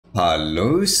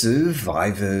Hello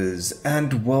survivors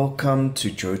and welcome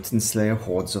to Jotunnslayer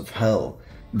Hordes of Hel.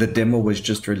 The demo was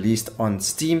just released on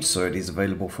Steam, so it is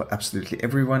available for absolutely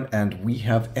everyone, and we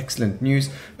have excellent news.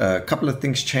 A couple of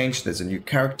things changed. There's a new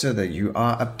character, the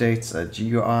UR updates,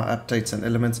 GUR updates and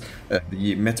elements.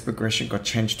 The meta progression got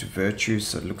changed to virtues,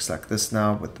 so it looks like this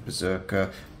now with the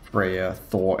Berserker, Freya,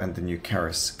 Thor, and the new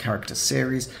character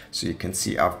series. So you can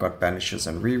see I've got banishes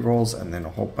and rerolls, and then a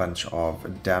whole bunch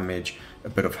of damage, a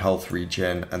bit of health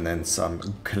regen, and then some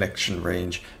collection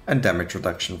range and damage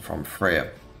reduction from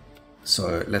Freya.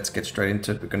 So let's get straight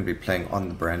into it. We're going to be playing on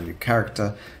the brand new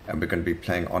character, and we're going to be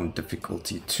playing on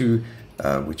difficulty 2,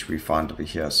 which we find over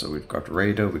here. So we've got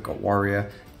Raider, we've got Warrior.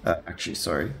 Yeah, it is,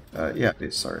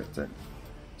 sorry.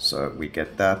 So we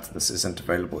get that. This isn't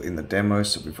available in the demo,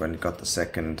 so we've only got the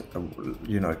second,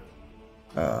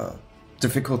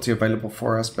 difficulty available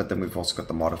for us, but then we've also got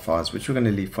the modifiers, which we're going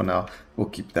to leave for now. We'll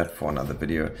keep that for another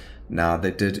video. Now, they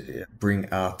did bring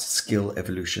out skill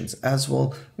evolutions as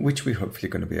well, which we're hopefully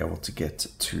going to be able to get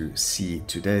to see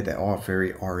today. They are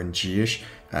very RNG-ish,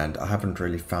 and I haven't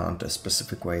really found a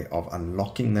specific way of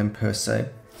unlocking them per se.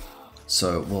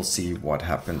 So we'll see what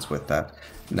happens with that.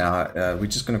 Now, we're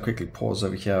just going to quickly pause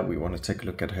over here. We want to take a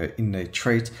look at her innate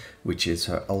trait, which is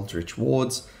her Eldritch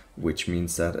Wards, which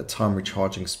means that a time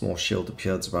recharging small shield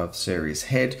appears above Ceri's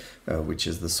head, which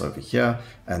is this over here.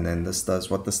 And then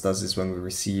what this does is when we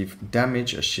receive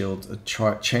damage, a shield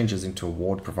changes into a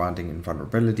ward providing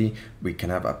invulnerability. We can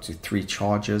have up to 3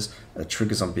 charges. It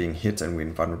triggers on being hit and we're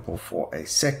invulnerable for a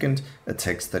second. It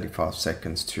takes 35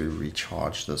 seconds to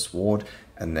recharge this ward.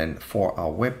 And then for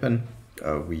our weapon,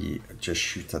 we just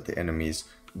shoot at the enemies.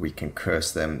 We can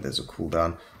curse them. There's a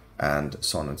cooldown, and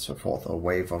so on and so forth. A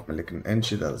wave of malignant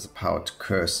energy that has the power to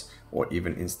curse or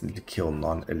even instantly kill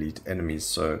non-elite enemies.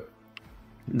 So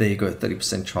there you go,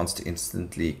 30% chance to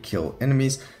instantly kill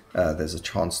enemies. There's a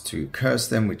chance to curse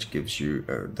them, which gives you,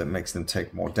 that makes them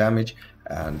take more damage,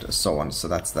 and so on. So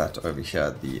that's that over here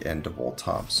at the end of all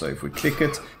time. So if we click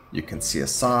it, you can see a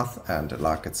scythe, and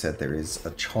like I said, there is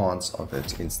a chance of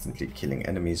it instantly killing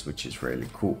enemies, which is really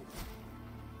cool.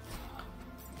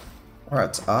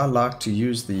 Alright, I like to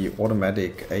use the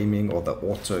automatic aiming, or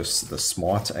the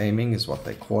smart aiming is what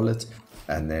they call it,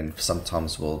 and then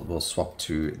sometimes we'll swap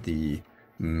to the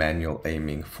manual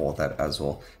aiming for that as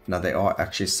well. Now, there are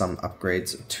actually some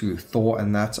upgrades to Thor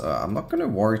and that. I'm not going to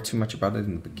worry too much about it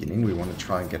in the beginning. We want to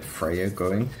try and get Freya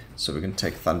going, so we're going to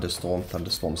take Thunderstorm.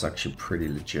 Thunderstorm's actually pretty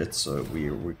legit, so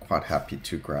we're quite happy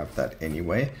to grab that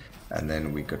anyway. And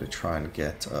then we got to try and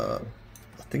get, I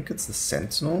think it's the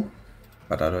Sentinel,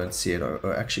 but I don't see it.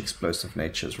 Actually, Explosive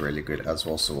Nature is really good as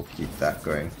well, so we'll keep that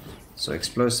going. So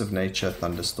Explosive Nature,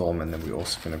 Thunderstorm, and then we're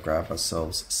also going to grab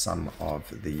ourselves some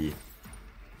of the...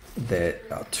 There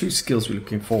are 2 skills we're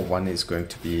looking for. One is going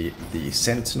to be the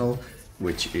Sentinel,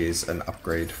 which is an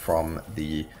upgrade from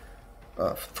the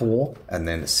Thor, and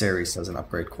then Ceres has an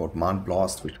upgrade called Mind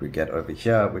Blast, which we get over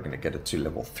here. We're going to get it to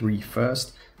level 3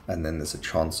 first, and then there's a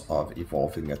chance of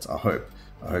evolving it, I hope.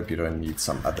 I hope you don't need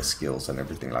some other skills and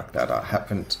everything like that. I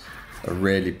haven't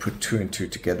really put 2 and 2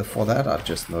 together for that. I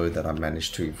just know that I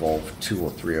managed to evolve 2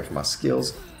 or 3 of my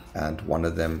skills, and one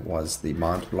of them was the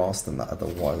Mind Blast and the other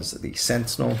was the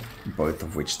Sentinel, both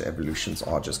of which the evolutions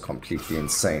are just completely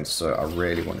insane. So I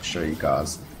really want to show you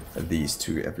guys these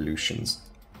 2 evolutions.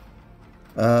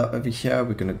 Over here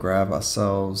we're going to grab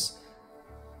ourselves...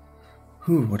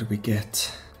 what do we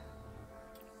get?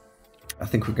 I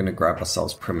think we're going to grab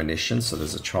ourselves Premonition, so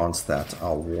there's a chance that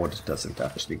our ward doesn't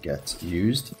actually get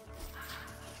used.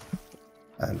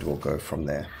 And we'll go from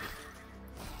there.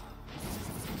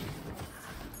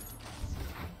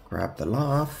 Grab the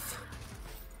Laugh.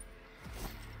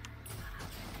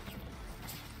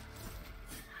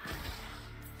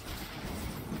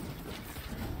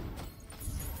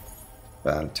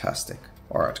 Fantastic.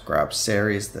 Alright, grab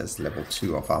Ceres. There's level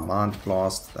 2 of our Mind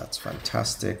Blast. That's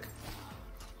fantastic.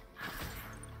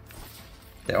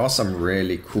 There are some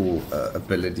really cool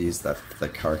abilities that the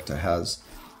character has.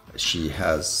 She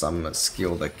has some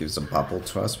skill that gives a bubble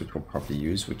to us, which we'll probably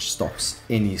use, which stops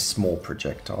any small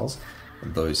projectiles.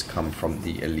 Those come from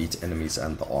the elite enemies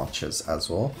and the archers as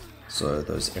well. So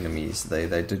those enemies, they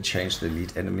did change the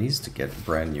elite enemies to get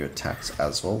brand new attacks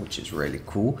as well, which is really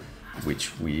cool,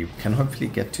 which we can hopefully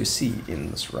get to see in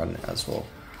this run as well.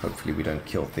 Hopefully we don't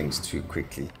kill things too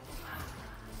quickly.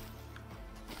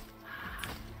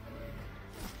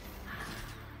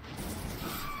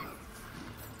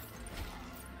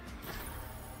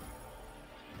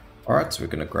 Alright, so we're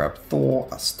going to grab Thor.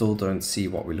 I still don't see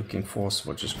what we're looking for, so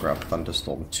we'll just grab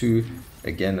Thunderstorm 2.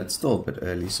 Again, it's still a bit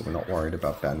early, so we're not worried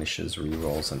about banishes,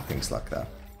 rerolls, and things like that.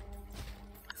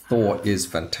 Thor is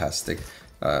fantastic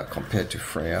compared to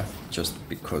Freya, just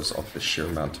because of the sheer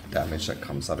amount of damage that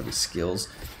comes out of his skills.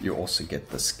 You also get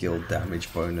the skill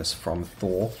damage bonus from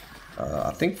Thor.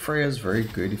 I think Freya is very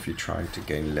good if you're trying to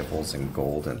gain levels in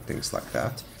gold and things like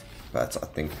that. But I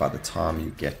think by the time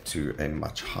you get to a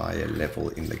much higher level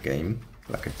in the game,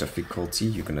 like a difficulty,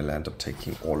 you're going to end up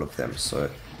taking all of them. So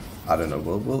I don't know,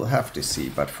 we'll have to see.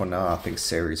 But for now, I think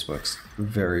Ceres works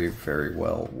very, very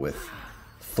well with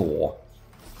Thor,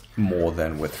 more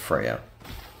than with Freya.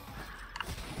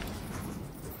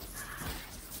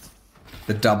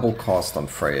 The double cast on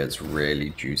Freya is really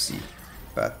juicy,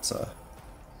 but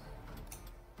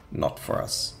not for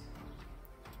us.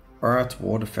 Alright,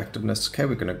 ward effectiveness. Okay,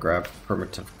 we're going to grab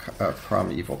primitive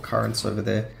primeval currents over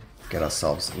there, get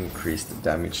ourselves increased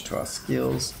damage to our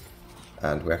skills,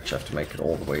 and we actually have to make it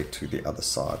all the way to the other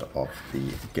side of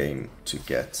the game to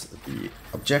get the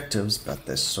objectives, but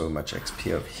there's so much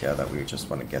XP over here that we just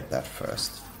want to get that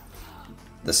first.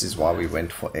 This is why we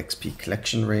went for XP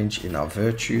collection range in our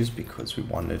virtues, because we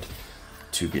wanted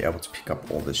to be able to pick up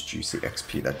all this juicy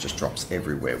XP that just drops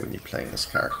everywhere when you're playing this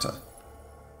character.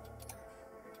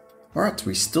 Alright,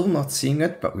 we're still not seeing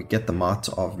it, but we get the Might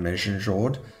of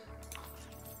Meganjord.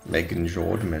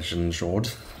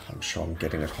 Meganjord. I'm sure I'm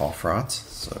getting it half right,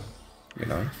 so, you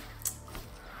know.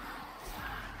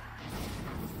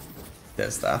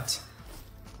 There's that.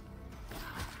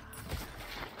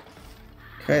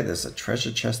 Okay, there's a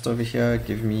treasure chest over here.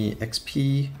 Give me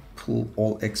XP. Pull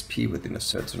all XP within a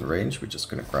certain range. We're just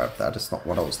going to grab that. It's not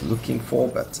what I was looking for,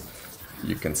 but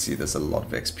you can see there's a lot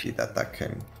of XP that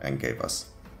came and gave us.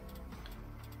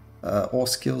 All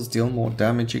skills deal more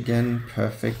damage again.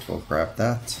 Perfect, we'll grab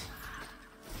that.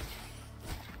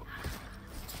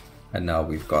 And now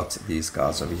we've got these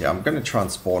guys over here. I'm going to try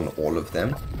and spawn all of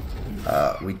them.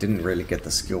 We didn't really get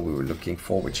the skill we were looking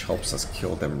for, which helps us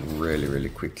kill them really, really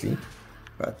quickly.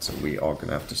 But we are going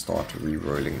to have to start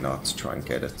re-rolling now to try and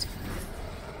get it.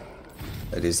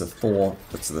 It is a Thor,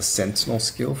 it's the Sentinel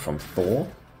skill from Thor,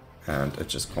 and it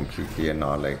just completely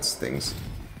annihilates things.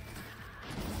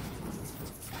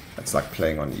 It's like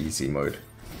playing on easy mode.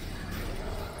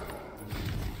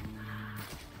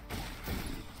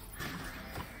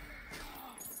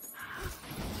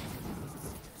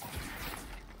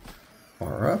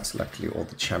 Alright, luckily all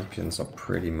the champions are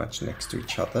pretty much next to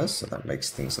each other, so that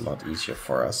makes things a lot easier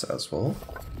for us as well.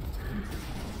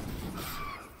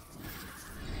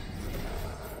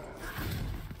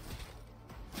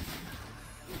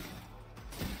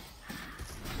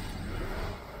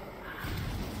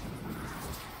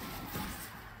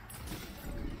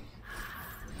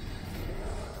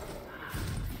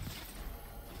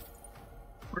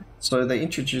 So they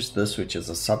introduced this, which is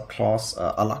a subclass.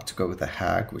 I like to go with a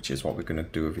hag, which is what we're going to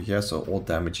do over here. So all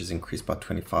damage is increased by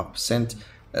 25%.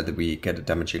 We get a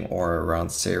damaging aura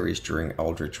around Ceres during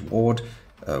Eldritch Ward,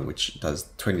 which does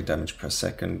 20 damage per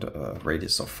second,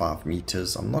 radius of 5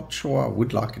 meters. I'm not sure, I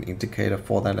would like an indicator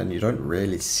for that, and you don't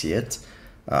really see it.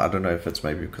 I don't know if it's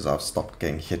maybe because I've stopped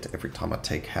getting hit every time I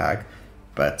take hag.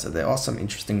 But there are some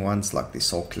interesting ones like the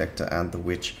Soul Collector and the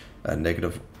Witch,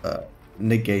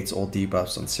 negates all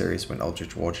debuffs on Ceres when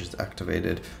Eldritch Ward is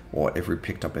activated, or every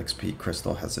picked up XP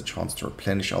crystal has a chance to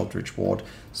replenish Eldritch Ward.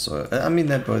 So I mean,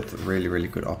 they're both really, really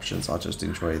good options. I just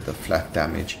enjoy the flat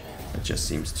damage. It just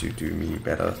seems to do me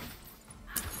better.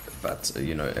 But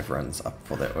you know, everyone's up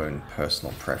for their own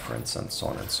personal preference and so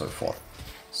on and so forth.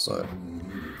 So,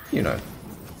 you know,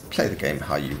 play the game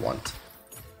how you want.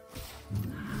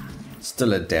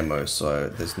 Still a demo, so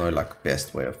there's no like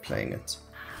best way of playing it.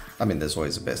 I mean, there's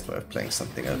always a best way of playing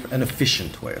something, an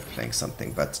efficient way of playing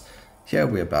something, but here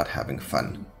we're about having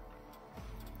fun.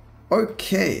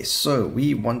 Okay, so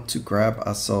we want to grab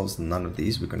ourselves none of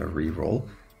these. We're going to re-roll.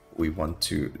 We want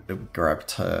to grab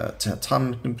time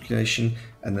manipulation,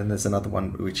 and then there's another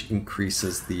one which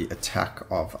increases the attack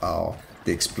of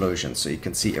the explosion. So you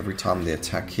can see every time the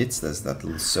attack hits, there's that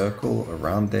little circle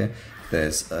around there.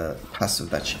 There's a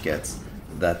passive that she gets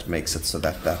that makes it so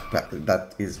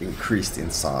that is increased in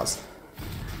size.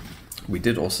 We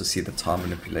did also see the time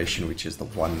manipulation, which is the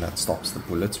one that stops the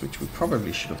bullets, which we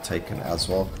probably should have taken as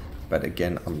well. But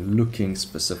again, I'm looking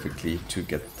specifically to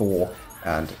get Thor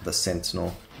and the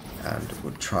Sentinel, and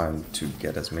we're trying to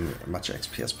get as much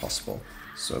XP as possible.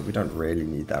 So we don't really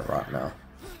need that right now.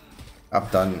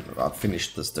 I've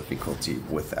finished this difficulty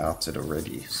without it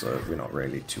already, so we're not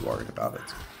really too worried about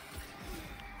it.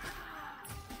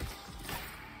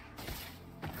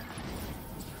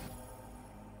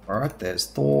 Alright, there's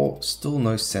Thor, still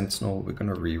no Sentinel. We're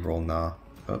going to re-roll now.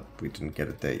 Oh, we didn't get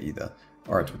it there either.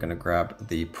 Alright, we're going to grab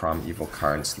the Primeval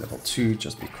Currents level 2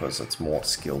 just because it's more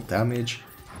skill damage.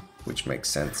 which makes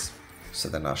sense. So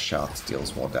then our shout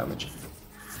deals more damage.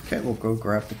 Okay, we'll go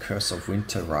grab the Curse of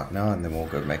Winter right now, and then we'll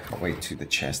go make our way to the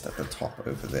chest at the top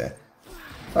over there.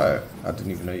 Oh, I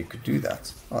didn't even know you could do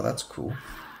that. Oh, that's cool.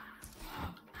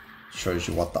 Shows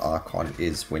you what the icon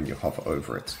is when you hover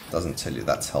over it. Doesn't tell you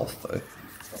that's health though.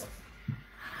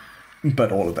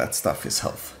 But all of that stuff is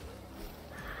health.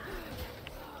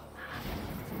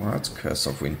 Alright, Curse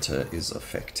of Winter is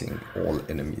affecting all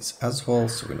enemies as well,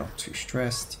 so we're not too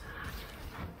stressed.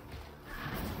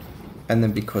 And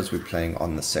then because we're playing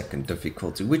on the second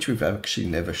difficulty, which we've actually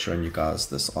never shown you guys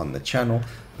this on the channel,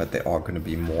 but there are going to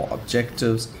be more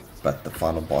objectives, but the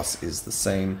final boss is the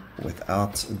same.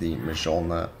 Without the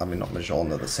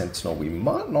the Sentinel, we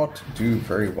might not do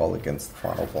very well against the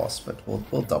final boss, but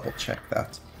we'll double check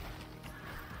that.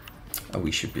 And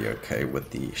we should be okay with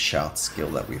the shout skill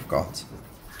that we've got.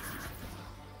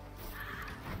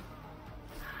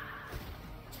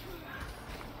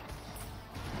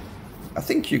 I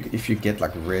think if you get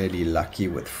like really lucky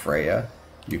with Freya,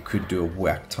 you could do a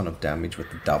whack ton of damage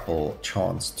with the double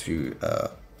chance to,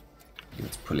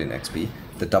 let's pull in XP,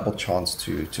 the double chance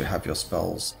to have your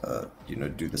spells, you know,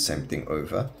 do the same thing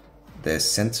over. There's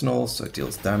Sentinel, so it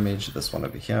deals damage. This one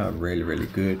over here, really, really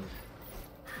good.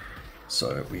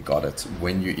 So we got it.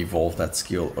 When you evolve that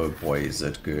skill, oh boy, is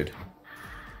it good.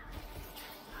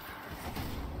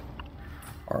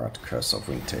 Alright, Curse of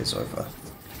Winter is over.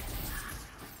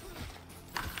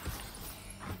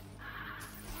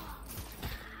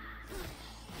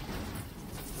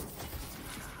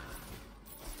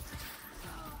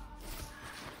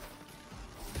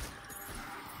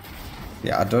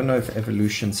 Yeah, I don't know if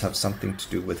evolutions have something to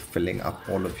do with filling up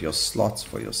all of your slots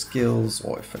for your skills,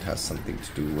 or if it has something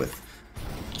to do with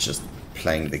just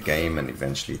playing the game and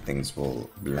eventually things will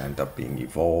end up being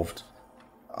evolved.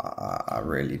 I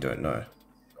really don't know.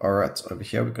 Alright, over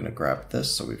here we're going to grab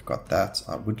this, so we've got that.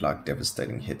 I would like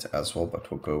Devastating Hit as well,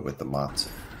 but we'll go with the Might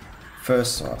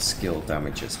first, so our skill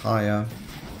damage is higher.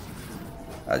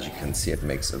 As you can see, it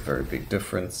makes a very big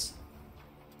difference.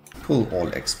 Pull all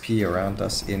XP around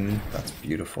us in. That's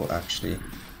beautiful actually,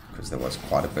 because there was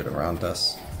quite a bit around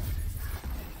us.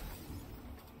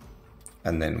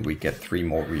 And then we get 3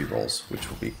 more rerolls, which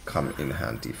will come in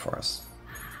handy for us.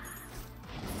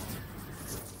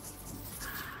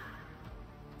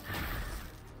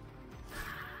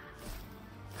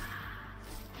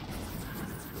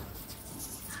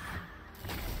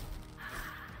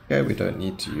 Okay, we don't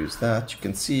need to use that. You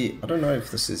can see, I don't know if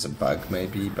this is a bug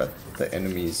maybe, but the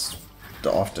enemies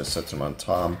after a certain amount of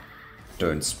time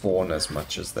don't spawn as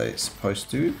much as they're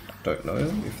supposed to. Don't know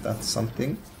if that's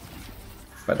something.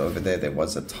 But over there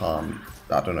was a time,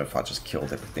 I don't know if I just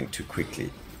killed everything too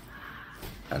quickly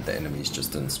and the enemies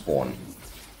just didn't spawn.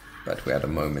 But we had a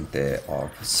moment there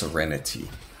of serenity.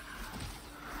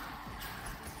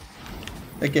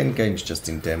 Again, game's just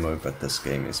in demo, but this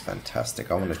game is fantastic.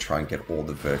 I want to try and get all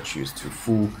the virtues to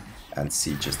full and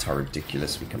see just how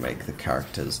ridiculous we can make the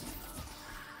characters.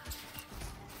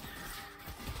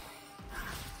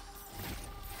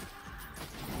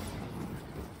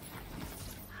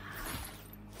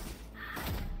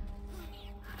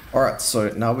 Alright, so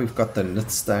now we've got the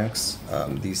Nitstanks,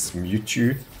 these mute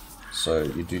you. So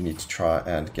you do need to try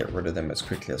and get rid of them as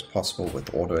quickly as possible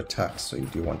with auto attacks. So you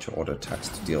do want your auto attacks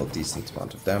to deal a decent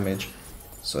amount of damage.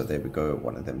 So there we go,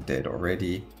 one of them dead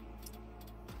already.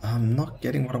 I'm not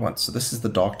getting what I want. So this is the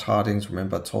Dark Tidings.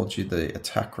 Remember I told you the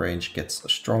attack range gets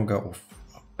stronger or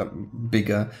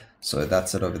bigger. So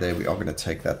that's it over there. We are going to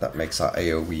take that. That makes our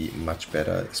AoE much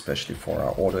better, especially for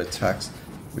our auto attacks,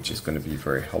 which is going to be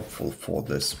very helpful for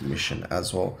this mission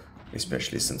as well,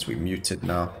 especially since we muted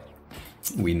now.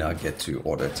 We now get to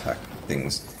auto attack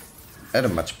things at a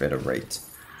much better rate.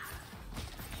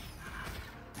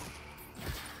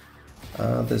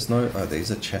 There's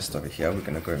a chest over here. We're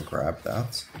going to go and grab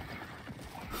that.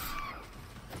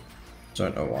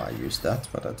 Don't know why I used that,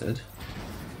 but I did.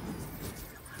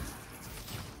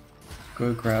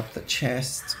 Go grab the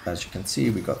chest. As you can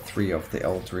see, we got 3 of the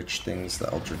Eldritch things,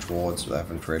 the Eldritch wards that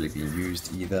haven't really been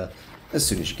used either. As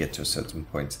soon as you get to a certain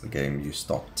point in the game, you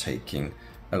stop taking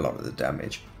a lot of the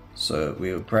damage. So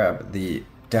we'll grab the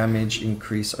damage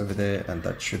increase over there, and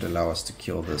that should allow us to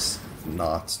kill this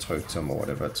Knight Totem or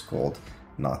whatever it's called.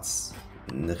 Knights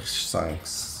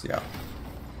Nirsanks, yeah.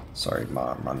 Sorry,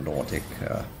 my Nordic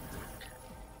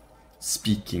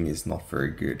speaking is not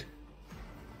very good.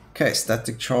 Okay,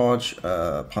 static charge,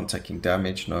 upon taking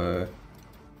damage, no.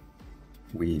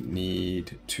 We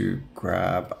need to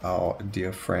grab our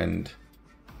dear friend.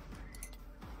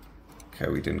 Okay,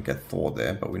 we didn't get Thor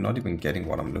there, but we're not even getting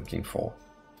what I'm looking for.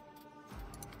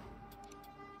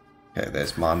 Okay,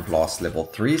 there's Mind Blast level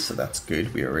 3, so that's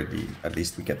good. We already, at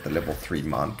least we get the level 3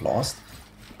 Mind Blast.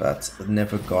 But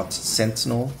never got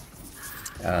Sentinel.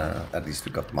 At least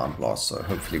we got Mind Blast, so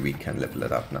hopefully we can level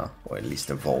it up now, or at least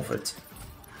evolve it.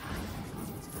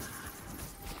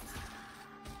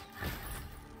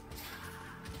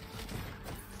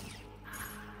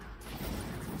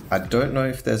 I don't know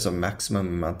if there's a maximum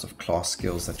amount of class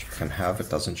skills that you can have. It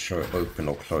doesn't show open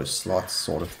or closed slots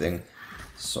sort of thing.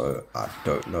 So I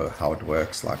don't know how it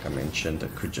works. Like I mentioned,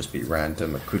 it could just be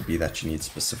random. It could be that you need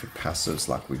specific passives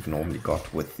like we've normally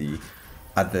got with the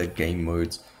other game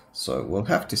modes. So we'll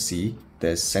have to see.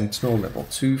 There's Sentinel level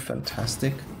 2,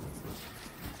 fantastic.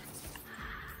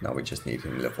 Now we just need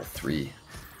him level 3.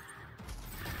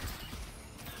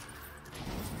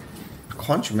 I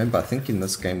can't remember, I think in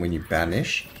this game when you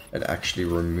banish, it actually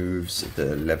removes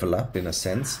the level up in a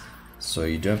sense. So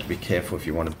you do have to be careful if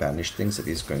you want to banish things. It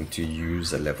is going to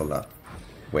use a level up.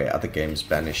 Where other games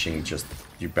banishing, just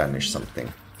you banish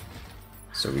something.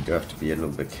 So we do have to be a little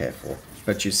bit careful.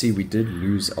 But you see, we did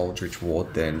lose Eldritch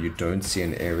Ward there, and you don't see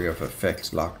an area of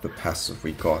effect like the passive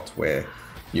we got where,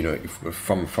 you know, if we're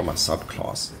from a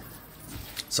subclass.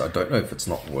 So I don't know if it's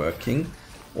not working,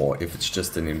 or if it's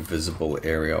just an invisible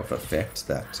area of effect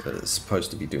that is supposed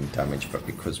to be doing damage, but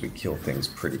because we kill things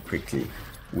pretty quickly,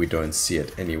 we don't see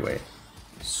it anyway.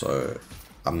 So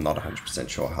I'm not 100%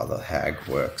 sure how the hag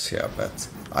works here, but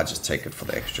I just take it for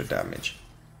the extra damage.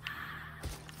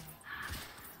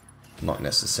 Not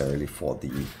necessarily for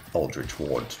the Eldritch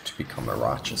Ward to become a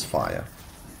righteous fire.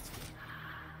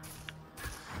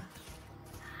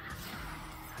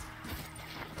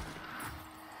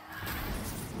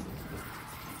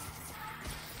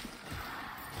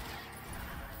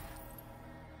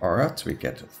 Alright, we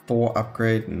get Thor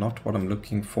upgrade, not what I'm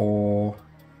looking for.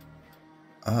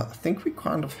 I think we're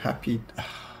kind of happy.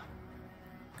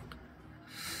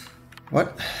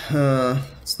 What?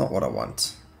 It's not what I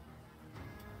want.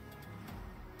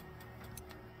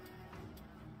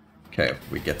 Okay,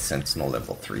 we get Sentinel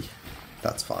level 3.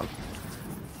 That's fine.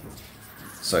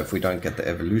 So if we don't get the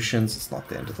evolutions, it's not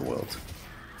the end of the world.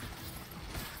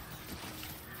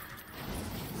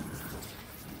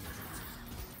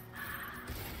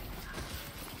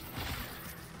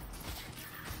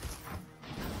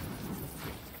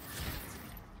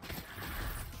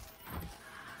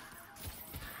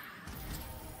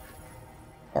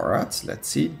 Alright, let's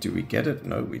see. Do we get it?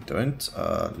 No, we don't.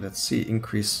 Let's see.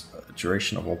 Increase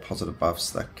duration of all positive buffs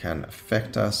that can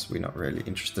affect us. We're not really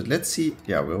interested. Let's see.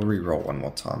 Yeah, we'll reroll one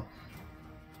more time.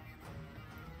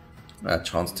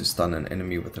 Chance to stun an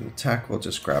enemy with an attack. We'll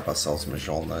just grab ourselves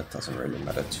Mjolnir. It doesn't really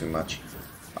matter too much.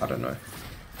 I don't know.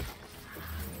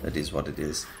 It is what it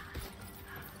is.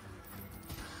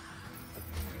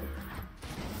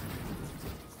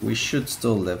 We should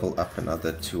still level up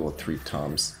another 2 or 3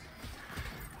 times.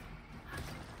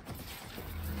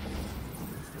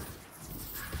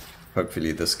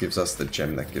 Hopefully this gives us the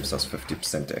gem that gives us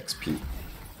 50% XP.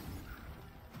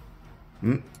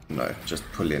 No, just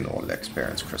pull in all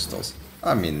experience crystals.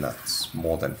 I mean, that's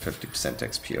more than 50%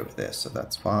 XP over there, so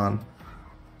that's fine.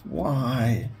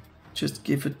 Why? Just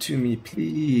give it to me,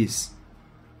 please.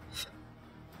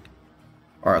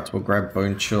 Alright, we'll grab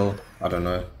Bone Chill. I don't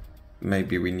know.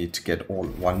 Maybe we need to get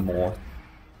one more.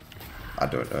 I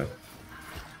don't know.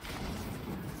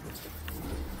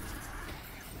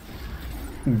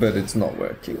 But it's not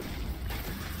working.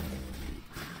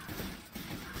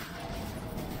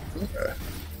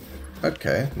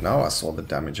 Okay, now I saw the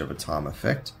damage over time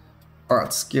effect.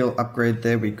 Alright, skill upgrade,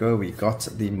 there we go. We got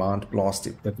the Mind Blast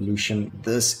evolution.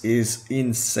 This is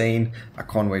insane. I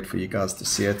can't wait for you guys to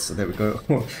see it. So there we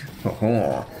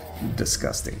go.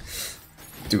 Disgusting.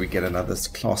 Do we get another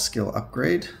class skill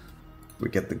upgrade? We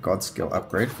get the God skill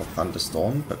upgrade for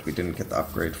Thunderstorm, but we didn't get the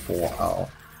upgrade for our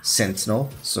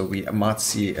Sentinel, so we might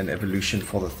see an evolution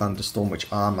for the Thunderstorm,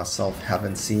 which I myself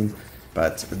haven't seen,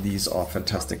 but these are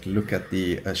fantastic. Look at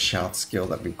the shout skill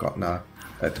that we've got now.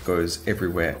 It goes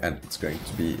everywhere and it's going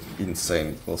to be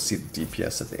insane. We'll see the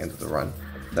DPS at the end of the run.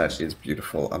 That is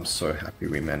beautiful. I'm so happy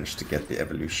we managed to get the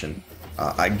evolution.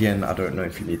 Again, I don't know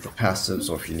if you need the passives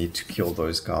or if you need to kill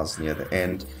those guys near the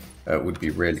end. It would be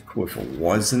really cool if it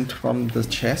wasn't from the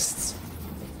chests.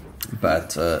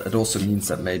 But it also means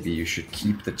that maybe you should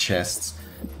keep the chests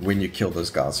when you kill those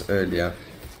guys earlier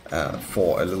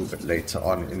for a little bit later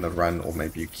on in the run, or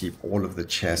maybe you keep all of the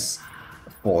chests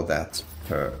for that,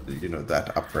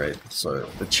 that upgrade. So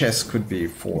the chests could be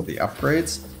for the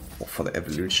upgrades or for the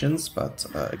evolutions, but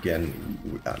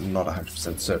again, I'm not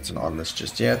 100% certain on this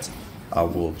just yet. I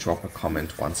will drop a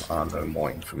comment once I know more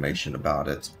information about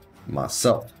it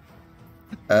myself.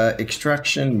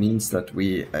 Extraction means that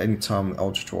anytime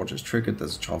Eldritch Charge is triggered,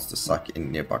 there's a chance to suck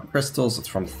in nearby crystals. It's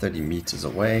from 30 meters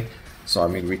away. So, I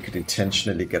mean, we could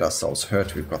intentionally get ourselves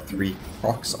hurt. We've got 3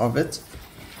 procs of it.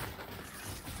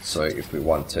 So, if we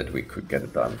wanted, we could get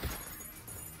it done.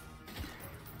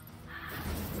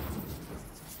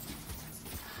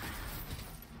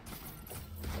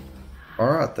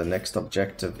 Alright, the next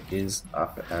objective is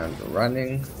up and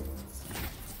running.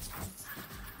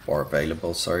 Or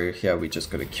available, sorry. Here we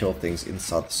just got to kill things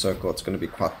inside the circle. It's going to be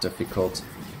quite difficult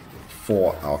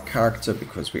for our character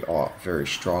because we are very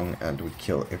strong and we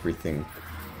kill everything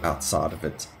outside of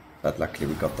it. But luckily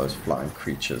we got those flying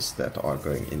creatures that are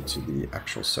going into the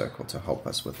actual circle to help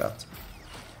us with that.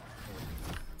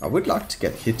 I would like to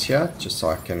get hit here just so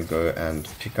I can go and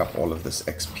pick up all of this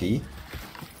XP.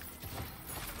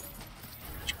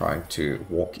 Trying to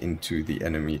walk into the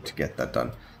enemy to get that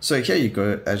done. So here you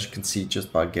go, as you can see,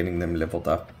 just by getting them leveled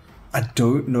up. I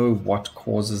don't know what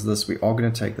causes this. We are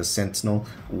going to take the Sentinel.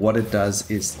 What it does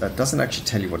is, it doesn't actually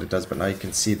tell you what it does, but now you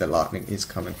can see the lightning is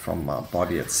coming from my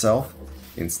body itself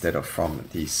instead of from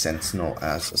the Sentinel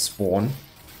as a spawn,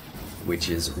 which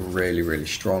is really, really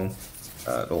strong.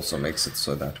 It also makes it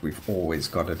so that we've always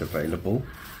got it available.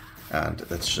 And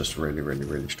it's just really, really,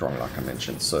 really strong, like I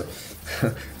mentioned. So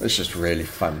it's just really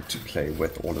fun to play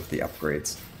with all of the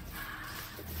upgrades.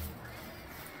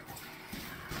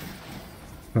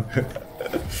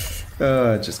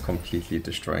 Just completely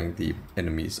destroying the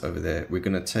enemies over there. We're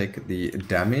going to take the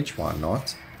damage, why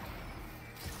not?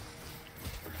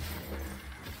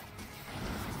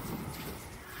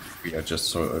 We are just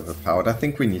so overpowered. I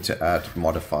think we need to add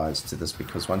modifiers to this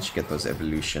because once you get those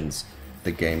evolutions,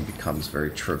 the game becomes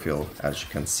very trivial, as you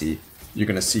can see. You're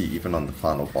going to see even on the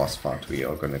final boss fight, we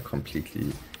are going to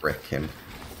completely wreck him.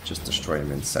 Just destroy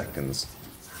him in seconds.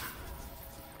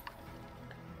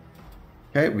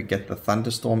 Okay, we get the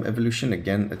Thunderstorm evolution.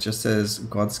 Again, it just says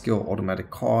God skill automatic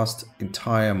cast,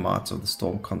 entire might of the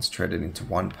storm concentrated into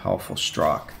one powerful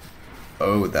strike.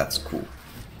 Oh, that's cool.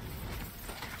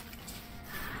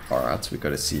 Alright, so we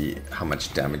got to see how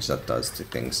much damage that does to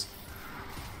things.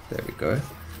 There we go.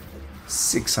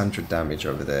 600 damage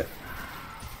over there.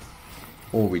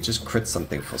 Oh, we just crit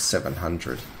something for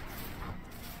 700.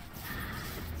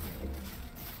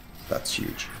 That's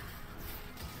huge.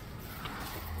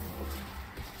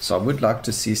 So I would like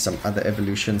to see some other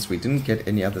evolutions. We didn't get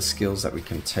any other skills that we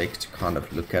can take to kind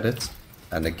of look at it.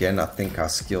 And again, I think our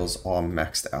skills are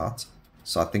maxed out.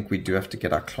 So I think we do have to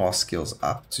get our class skills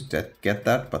up to get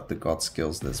that. But the god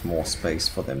skills, there's more space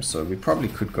for them. So we probably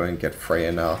could go and get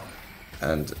Freya now.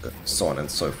 And so on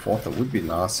and so forth. It would be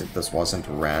nice if this wasn't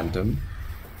random,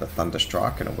 the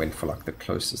Thunderstrike, and it went for like the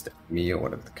closest enemy or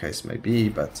whatever the case may be,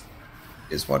 but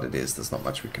it is what it is. There's not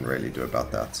much we can really do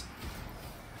about that.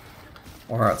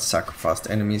 Alright, sacrificed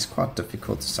enemies. Quite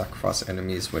difficult to sacrifice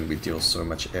enemies when we deal so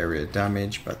much area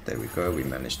damage, but there we go, we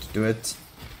managed to do it.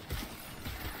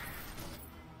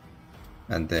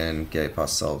 And then gave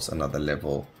ourselves another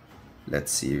level.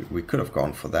 Let's see, we could have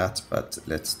gone for that, but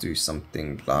let's do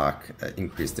something like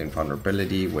increase the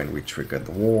invulnerability when we trigger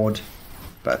the ward.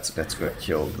 But let's go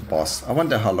kill the boss. I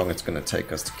wonder how long it's going to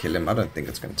take us to kill him. I don't think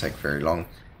it's going to take very long.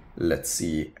 Let's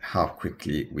see how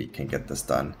quickly we can get this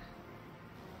done.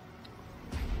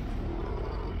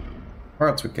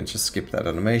 Alright, so we can just skip that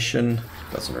animation.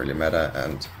 Doesn't really matter.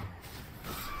 And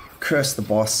curse the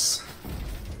boss.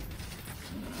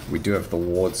 We do have the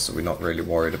wards, so we're not really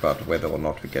worried about whether or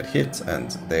not we get hit.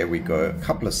 And there we go, a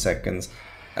couple of seconds.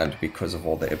 And because of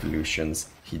all the evolutions,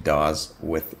 he dies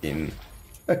within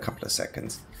a couple of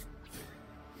seconds.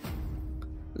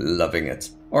 Loving it.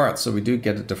 Alright, so we do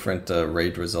get a different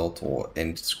raid result or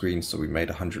end screen. So we made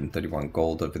 131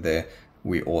 gold over there.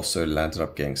 We also landed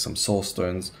up getting some soul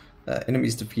stones.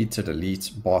 Enemies defeated,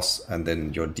 elite, boss, and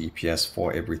then your DPS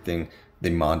for everything. The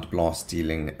Mind Blast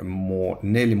dealing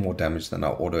nearly more damage than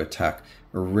our auto attack.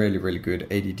 Really, really good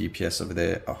 80 DPS over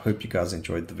there. I hope you guys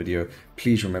enjoyed the video.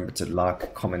 Please remember to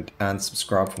like, comment, and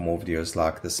subscribe for more videos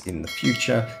like this in the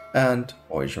future. And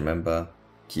always remember,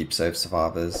 keep safe,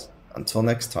 survivors. Until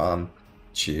next time,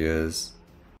 cheers.